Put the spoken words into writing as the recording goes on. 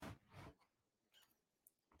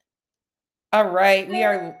All right,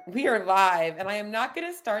 we are live, and I am not going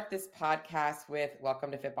to start this podcast with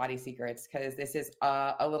 "Welcome to Fit Body Secrets" because this is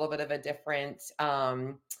a little bit of a different,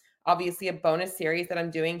 obviously a bonus series that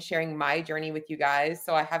I'm doing, sharing my journey with you guys.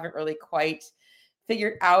 So I haven't really quite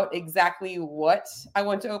figured out exactly what I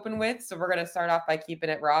want to open with. So we're going to start off by keeping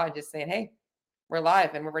it raw and just saying, "Hey, we're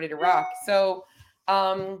live and we're ready to rock." So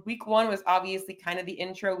week one was obviously kind of the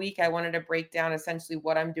intro week. I wanted to break down essentially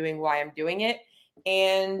what I'm doing, why I'm doing it.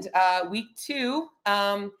 And week two,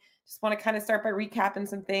 just want to kind of start by recapping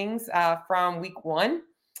some things from week one,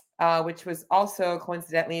 which was also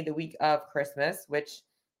coincidentally the week of Christmas, which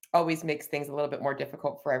always makes things a little bit more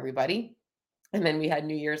difficult for everybody. And then we had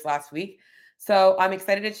New Year's last week. So I'm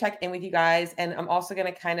excited to check in with you guys. And I'm also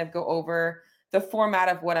going to kind of go over the format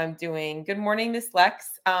of what I'm doing. Good morning, Miss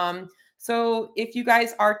Lex. So if you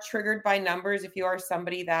guys are triggered by numbers, if you are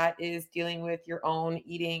somebody that is dealing with your own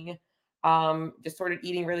eating, disordered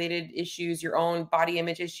eating related issues, your own body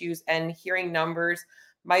image issues, and hearing numbers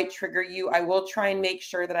might trigger you, I will try and make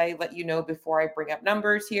sure that I let you know before I bring up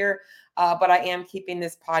numbers here. But I am keeping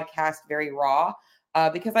this podcast very raw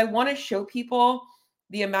because I want to show people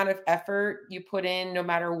the amount of effort you put in, no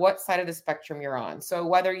matter what side of the spectrum you're on. So,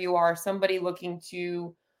 whether you are somebody looking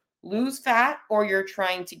to lose fat or you're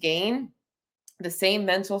trying to gain, the same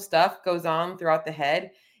mental stuff goes on throughout the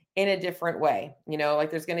head in a different way.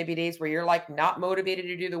 Like there's going to be days where you're like not motivated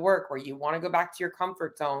to do the work, where you want to go back to your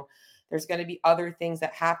comfort zone. There's going to be other things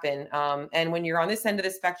that happen. And when you're on this end of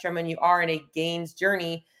the spectrum and you are in a gains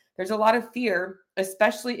journey, there's a lot of fear,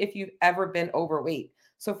 especially if you've ever been overweight.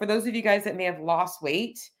 So for those of you guys that may have lost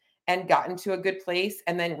weight and gotten to a good place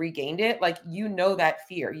and then regained it, like that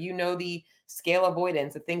fear, the scale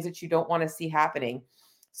avoidance, the things that you don't want to see happening.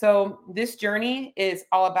 So this journey is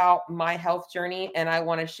all about my health journey, and I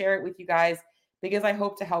want to share it with you guys because I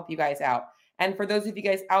hope to help you guys out. And for those of you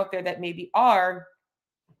guys out there that maybe are,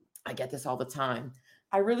 I get this all the time.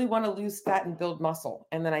 I really want to lose fat and build muscle.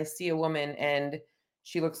 And then I see a woman and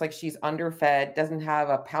she looks like she's underfed, doesn't have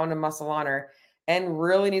a pound of muscle on her, and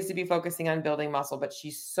really needs to be focusing on building muscle, but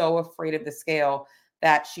she's so afraid of the scale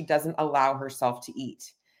that she doesn't allow herself to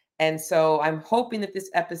eat. And so I'm hoping that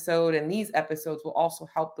this episode and these episodes will also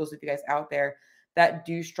help those of you guys out there that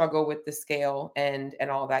do struggle with the scale and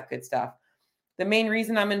all that good stuff. The main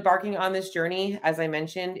reason I'm embarking on this journey, as I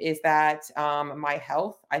mentioned, is that my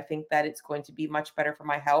health, I think that it's going to be much better for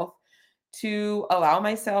my health to allow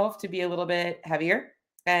myself to be a little bit heavier.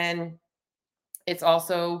 And it's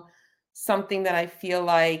also something that I feel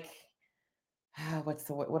like,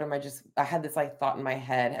 what am I just, I had this like thought in my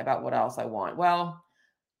head about what else I want. Well,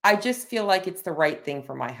 I just feel like it's the right thing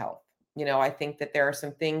for my health. I think that there are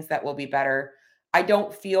some things that will be better. I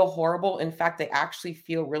don't feel horrible. In fact, I actually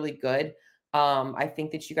feel really good. I think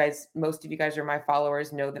that most of you guys are my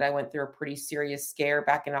followers, know that I went through a pretty serious scare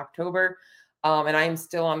back in October. And I am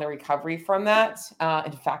still on the recovery from that.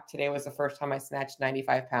 In fact, today was the first time I snatched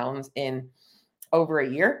 95 pounds in over a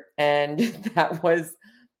year. And that was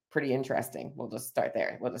pretty interesting. We'll just start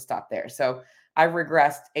there. We'll just stop there. So I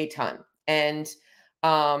regressed a ton. And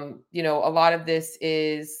a lot of this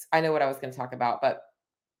is, I know what I was going to talk about, but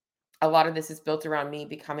a lot of this is built around me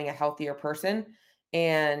becoming a healthier person.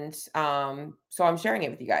 And so I'm sharing it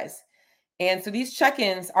with you guys. And so these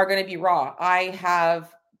check-ins are going to be raw.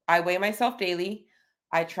 I weigh myself daily.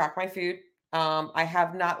 I track my food. I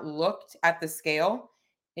have not looked at the scale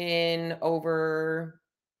in over,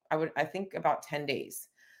 I think about 10 days.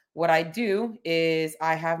 What I do is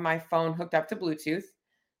I have my phone hooked up to Bluetooth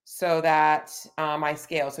so that my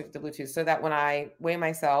scale is hooked to Bluetooth so that when I weigh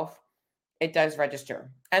myself, it does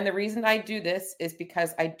register. And the reason I do this is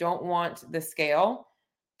because I don't want the scale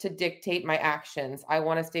to dictate my actions. I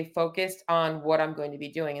want to stay focused on what I'm going to be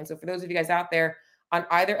doing. And so for those of you guys out there on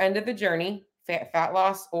either end of the journey, fat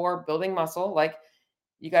loss or building muscle, like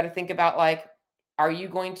you got to think about like, are you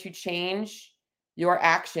going to change your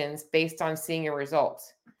actions based on seeing your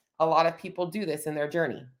results? A lot of people do this in their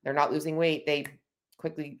journey. They're not losing weight. They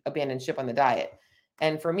quickly abandon ship on the diet.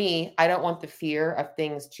 And for me, I don't want the fear of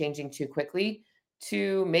things changing too quickly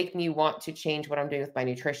to make me want to change what I'm doing with my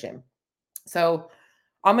nutrition. So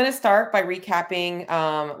I'm going to start by recapping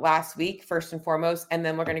last week, first and foremost, and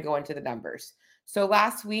then we're going to go into the numbers. So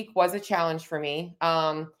last week was a challenge for me.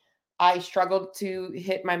 I struggled to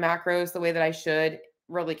hit my macros the way that I should,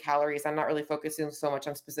 really calories. I'm not really focusing so much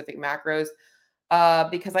on specific macros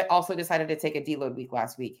because I also decided to take a deload week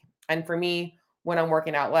last week. And for me, when I'm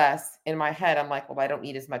working out less, in my head, I'm like, well, I don't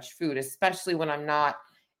need as much food, especially when I'm not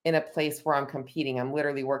in a place where I'm competing. I'm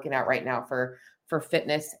literally working out right now for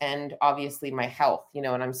fitness and obviously my health, and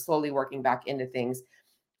I'm slowly working back into things.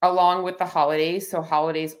 along with the holidays. So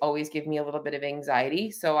holidays always give me a little bit of anxiety.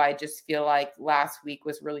 So I just feel like last week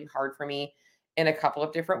was really hard for me in a couple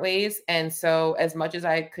of different ways. And so as much as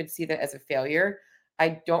I could see that as a failure,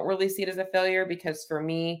 I don't really see it as a failure because for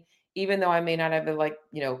me, even though I may not have to like,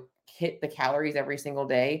 hit the calories every single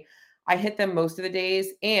day, I hit them most of the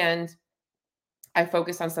days and I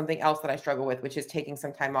focused on something else that I struggle with, which is taking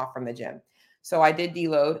some time off from the gym. So I did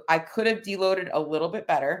deload. I could have deloaded a little bit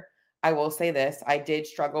better. I will say this. I did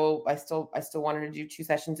struggle. I still wanted to do 2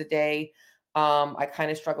 sessions a day. I kind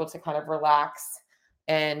of struggled to kind of relax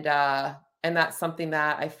and that's something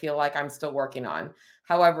that I feel like I'm still working on.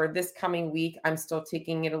 However, this coming week, I'm still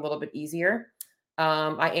taking it a little bit easier.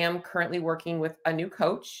 I am currently working with a new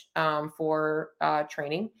coach for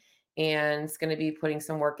training and it's going to be putting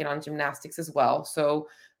some work in on gymnastics as well. So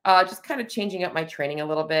just kind of changing up my training a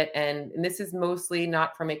little bit. And this is mostly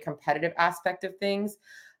not from a competitive aspect of things.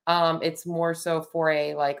 It's more so for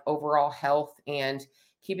a like overall health and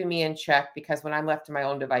keeping me in check because when I'm left to my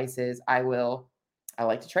own devices, I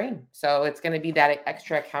like to train. So it's going to be that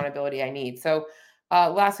extra accountability I need. So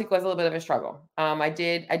last week was a little bit of a struggle. I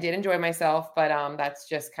did enjoy myself, but that's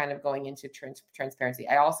just kind of going into transparency.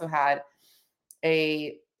 I also had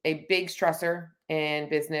a big stressor in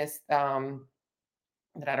business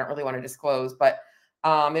that I don't really want to disclose, but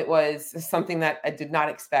it was something that I did not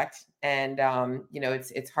expect. And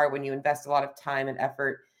it's hard when you invest a lot of time and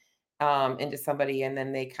effort into somebody, and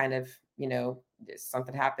then they kind of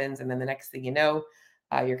something happens, and then the next thing you know,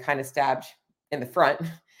 you're kind of stabbed in the front,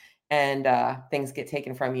 and things get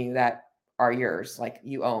taken from you that are yours, like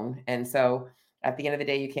you own. And so at the end of the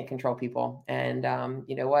day, you can't control people. And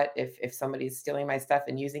you know what? If somebody's stealing my stuff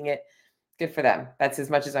and using it, good for them. That's as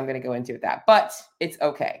much as I'm going to go into with that. But it's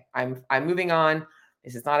okay. I'm moving on.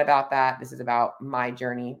 This is not about that. This is about my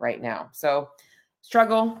journey right now. So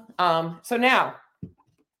struggle. So now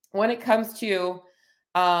when it comes to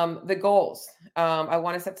the goals, I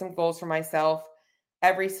want to set some goals for myself.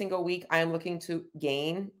 Every single week, I am looking to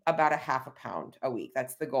gain about a half a pound a week.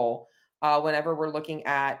 That's the goal. Whenever we're looking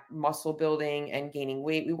at muscle building and gaining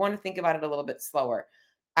weight, we want to think about it a little bit slower.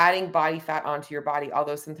 Adding body fat onto your body,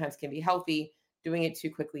 although sometimes can be healthy, doing it too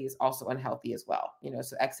quickly is also unhealthy as well.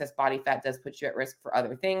 So excess body fat does put you at risk for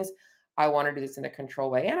other things. I want to do this in a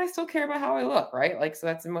controlled way, and I still care about how I look, right? Like, so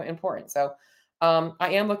that's important. So I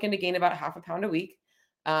am looking to gain about half a pound a week.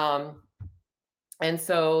 And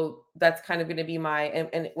so that's kind of going to be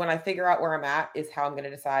and when I figure out where I'm at is how I'm going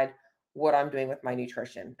to decide what I'm doing with my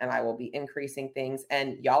nutrition. And I will be increasing things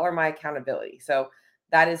and y'all are my accountability. So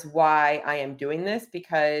that is why I am doing this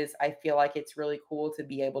because I feel like it's really cool to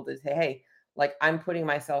be able to say, hey, like I'm putting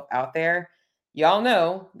myself out there. Y'all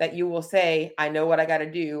know that you will say, I know what I got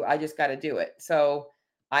to do. I just got to do it. So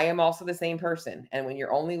I am also the same person. And when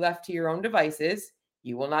you're only left to your own devices,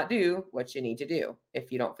 you will not do what you need to do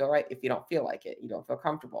if you don't feel right, if you don't feel like it, you don't feel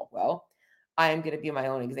comfortable. Well, I am going to be my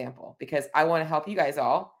own example because I want to help you guys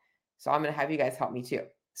all. So I'm going to have you guys help me too.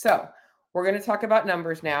 So we're going to talk about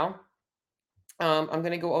numbers now. I'm going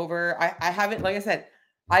to go over, I haven't, like I said,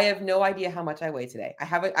 I have no idea how much I weigh today.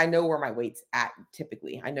 I know where my weight's at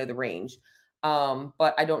typically. I know the range.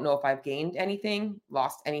 But I don't know if I've gained anything,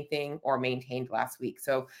 lost anything, or maintained last week.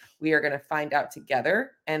 So we are going to find out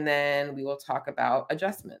together, and then we will talk about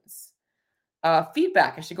adjustments.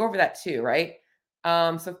 Feedback, I should go over that too, right?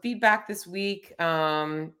 So feedback this week,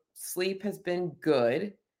 sleep has been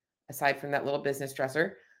good, aside from that little business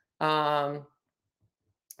stressor.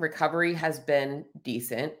 Recovery has been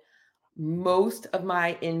decent. Most of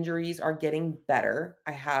my injuries are getting better.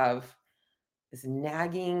 I have this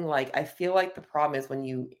nagging, like I feel like the problem is when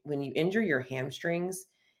you injure your hamstrings,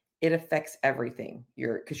 it affects everything.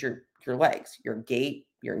 Your legs, your gait,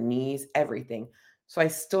 your knees, everything. So I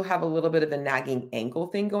still have a little bit of a nagging ankle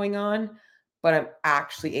thing going on, but I'm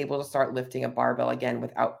actually able to start lifting a barbell again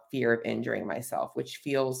without fear of injuring myself, which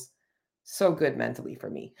feels so good mentally for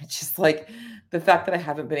me. It's just like the fact that I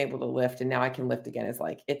haven't been able to lift and now I can lift again is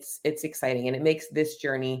like it's exciting and it makes this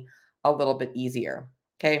journey a little bit easier.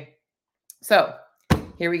 Okay. So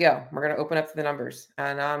here we go. We're going to open up to the numbers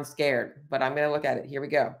and I'm scared, but I'm going to look at it. Here we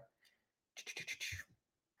go.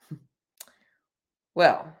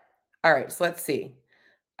 Well, all right. So let's see.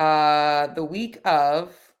 The week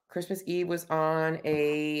of Christmas Eve was on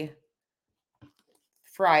a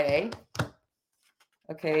Friday.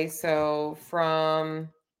 Okay. So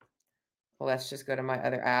let's just go to my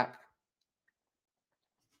other app.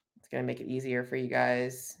 It's going to make it easier for you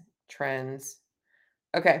guys. Trends.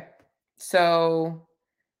 Okay. So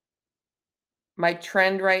my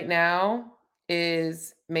trend right now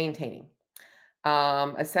is maintaining.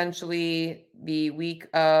 Essentially, the week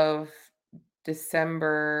of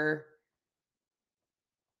December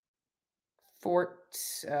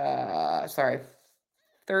 4th, sorry,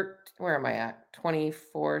 where am I at?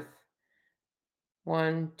 24th,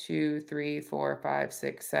 1, 2, 3, 4, 5,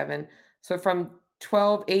 6, 7. So from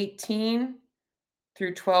 12/18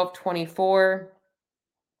 through 12/24,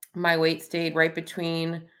 my weight stayed right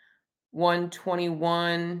between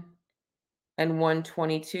 121 and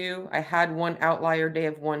 122. I had one outlier day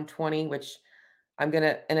of 120, which and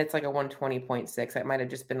it's like a 120.6. It might have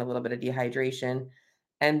just been a little bit of dehydration.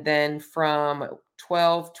 And then from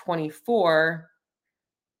 12/24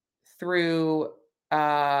 through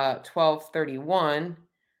 12/31,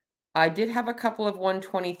 I did have a couple of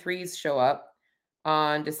 123s show up.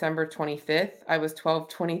 On December 25th, I was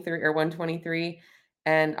 12/23 or 123,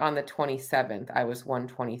 and on the 27th, I was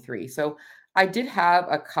 123. So I did have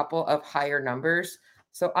a couple of higher numbers.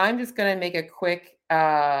 So I'm just going to make a quick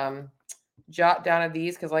jot down of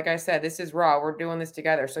these because, like I said, this is raw. We're doing this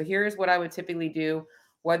together. So here's what I would typically do,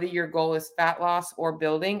 whether your goal is fat loss or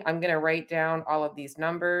building. I'm going to write down all of these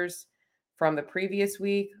numbers from the previous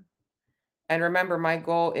week. And remember, my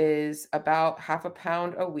goal is about half a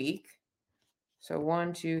pound a week. So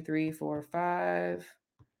 1, 2, 3, 4, 5,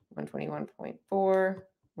 121.4,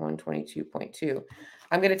 122.2.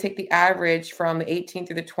 I'm going to take the average from the 18th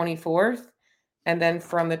through the 24th, and then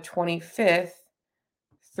from the 25th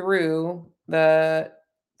through the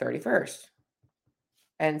 31st,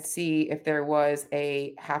 and see if there was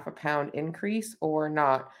a half a pound increase or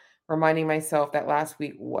not. Reminding myself that last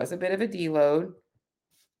week was a bit of a deload.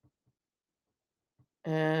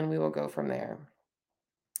 And we will go from there.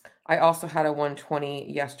 I also had a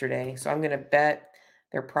 120 yesterday, so I'm going to bet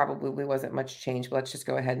there probably wasn't much change, but let's just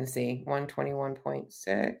go ahead and see.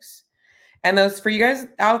 121.6. And those for you guys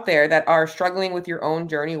out there that are struggling with your own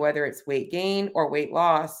journey, whether it's weight gain or weight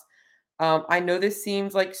loss, I know this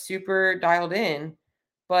seems like super dialed in,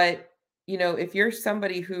 but if you're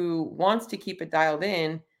somebody who wants to keep it dialed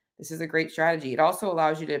in, this is a great strategy. It also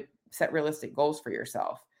allows you to set realistic goals for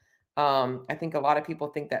yourself. I think a lot of people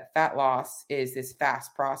think that fat loss is this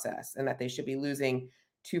fast process and that they should be losing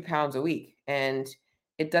 2 pounds a week. And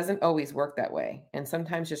it doesn't always work that way. And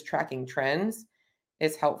sometimes just tracking trends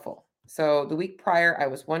is helpful. So the week prior, I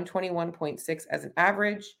was 121.6 as an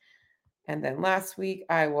average. And then last week,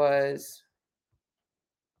 I was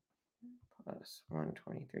plus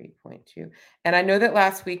 123.2. And I know that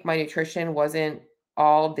last week, my nutrition wasn't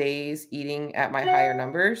all days eating at my higher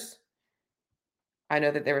numbers. I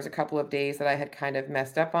know that there was a couple of days that I had kind of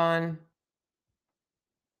messed up on.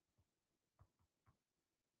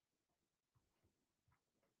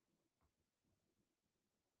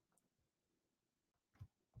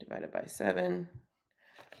 Divided by 7.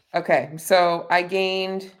 Okay, so I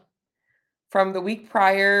gained from the week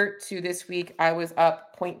prior to this week, I was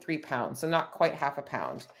up 0.3 pounds, so not quite half a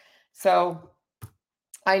pound. So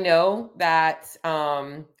I know that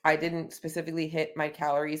I didn't specifically hit my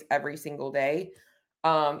calories every single day,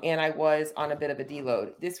 and I was on a bit of a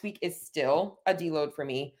deload. This week is still a deload for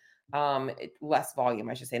me, less volume,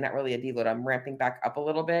 I should say, not really a deload. I'm ramping back up a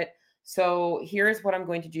little bit. So here's what I'm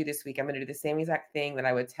going to do this week. I'm going to do the same exact thing that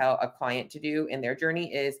I would tell a client to do in their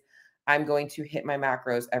journey is I'm going to hit my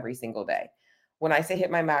macros every single day. When I say hit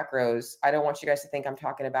my macros, I don't want you guys to think I'm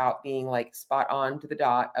talking about being like spot on to the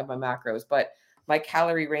dot of my macros, but my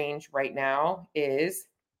calorie range right now is,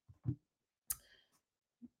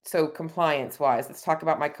 so compliance wise, let's talk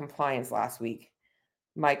about my compliance last week.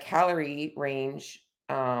 My calorie range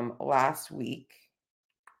last week,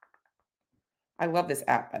 I love this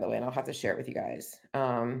app, by the way, and I'll have to share it with you guys.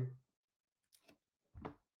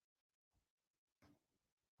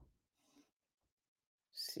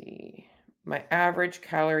 See, my average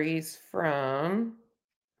calories from,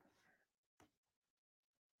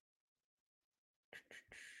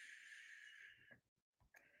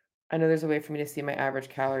 I know there's a way for me to see my average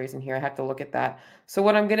calories in here. I have to look at that. So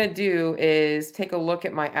what I'm going to do is take a look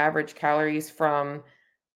at my average calories from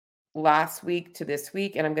last week to this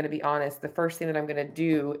week. And I'm going to be honest, the first thing that I'm going to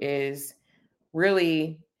do is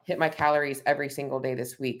really hit my calories every single day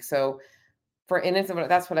this week. So for instance,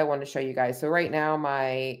 that's what I wanted to show you guys. So right now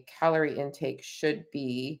my calorie intake should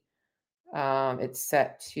be, it's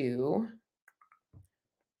set to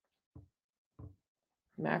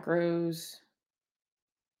macros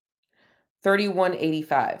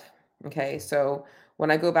 3185. Okay. So when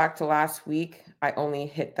I go back to last week, I only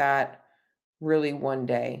hit that really one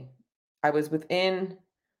day. I was within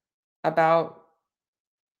about,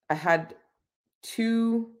 I had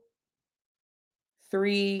 2,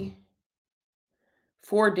 3,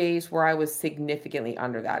 4 days where I was significantly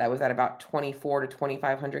under that. I was at about 24 to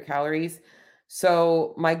 2,500 calories.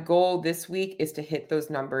 So my goal this week is to hit those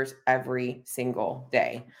numbers every single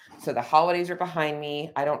day. So the holidays are behind me.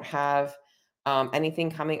 I don't have anything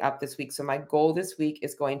coming up this week. So my goal this week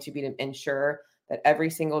is going to be to ensure that every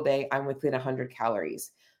single day I'm within 100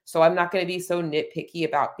 calories. So I'm not going to be so nitpicky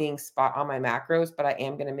about being spot on my macros, but I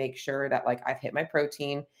am going to make sure that like I've hit my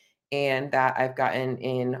protein and that I've gotten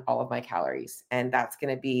in all of my calories. And that's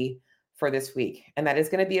going to be for this week. And that is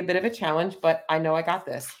going to be a bit of a challenge, but I know I got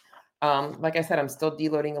this. Like I said, I'm still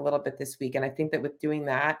deloading a little bit this week. And I think that with doing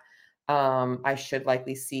that, I should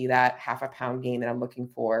likely see that half a pound gain that I'm looking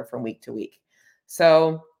for from week to week.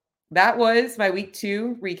 So that was my week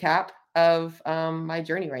 2 recap of my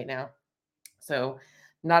journey right now. So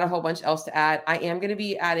not a whole bunch else to add. I am going to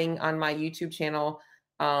be adding on my YouTube channel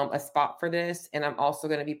a spot for this. And I'm also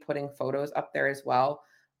going to be putting photos up there as well,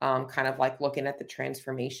 kind of like looking at the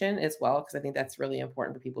transformation as well, because I think that's really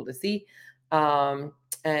important for people to see.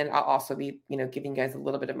 And I'll also be, giving you guys a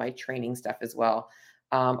little bit of my training stuff as well.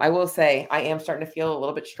 I will say I am starting to feel a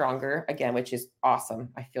little bit stronger again, which is awesome.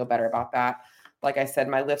 I feel better about that. Like I said,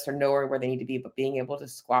 my lifts are nowhere where they need to be, but being able to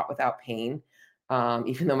squat without pain,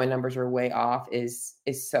 even though my numbers are way off, is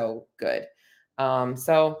so good.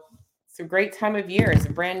 So it's a great time of year. It's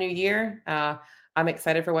a brand new year. I'm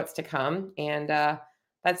excited for what's to come. And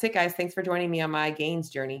that's it, guys. Thanks for joining me on my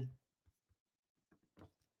gains journey.